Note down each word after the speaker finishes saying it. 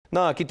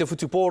Nā, ki te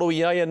whutupōro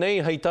i aia nei,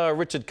 hei tā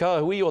Richard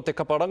Kahui o te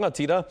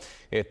kaparangatira,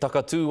 e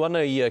takatū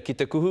ana ia ki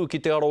te kuhu ki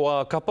te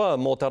aroa kapa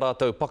mō tā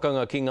rātou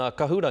pakanga ki ngā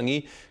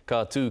kahurangi, ka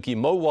tū ki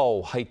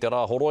Mauao hei te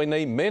rā horoi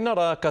nei, mena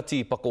rā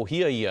kati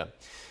pakohia ia.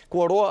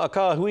 Kua roa a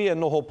Kahui e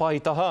noho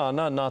paitaha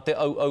ana nā te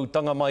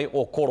au mai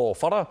o koro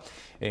whara.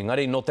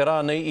 Engari no te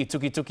rā nei i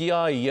tuki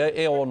ai ia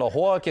e ona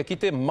hoa kia ki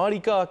te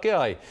marika ake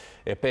ai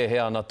e pēhe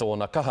ana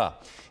tōna kaha.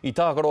 I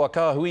tākaro a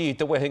Kahui i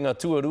te wehenga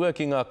tuarua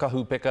ki ngā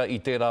kahu peka i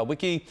tērā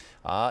wiki,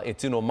 a e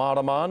tino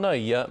mārama ana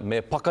ia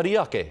me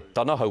pakari ake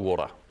tana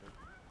hauora.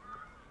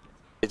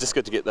 It's just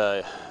good to get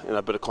the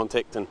bit of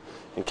contact and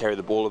carry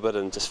the ball a bit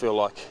and just feel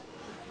like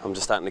I'm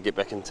just starting to get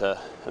back into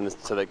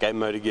that game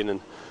mode again,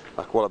 and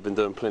like what I've been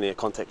doing plenty of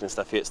contact and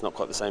stuff here, it's not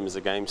quite the same as the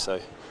game, so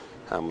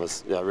I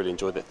really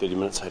enjoyed that 30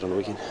 minutes I had on the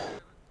weekend.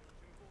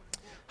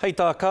 Hei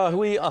tā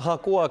Kahui, aha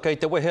koa kei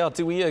te wehe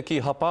atu ia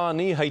ki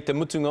Hapani hei te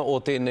mutunga o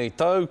tēnei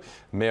tau,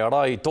 me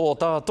rai tō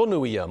tā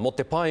tonu ia mo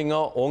te painga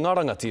o ngā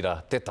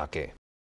rangatira te take.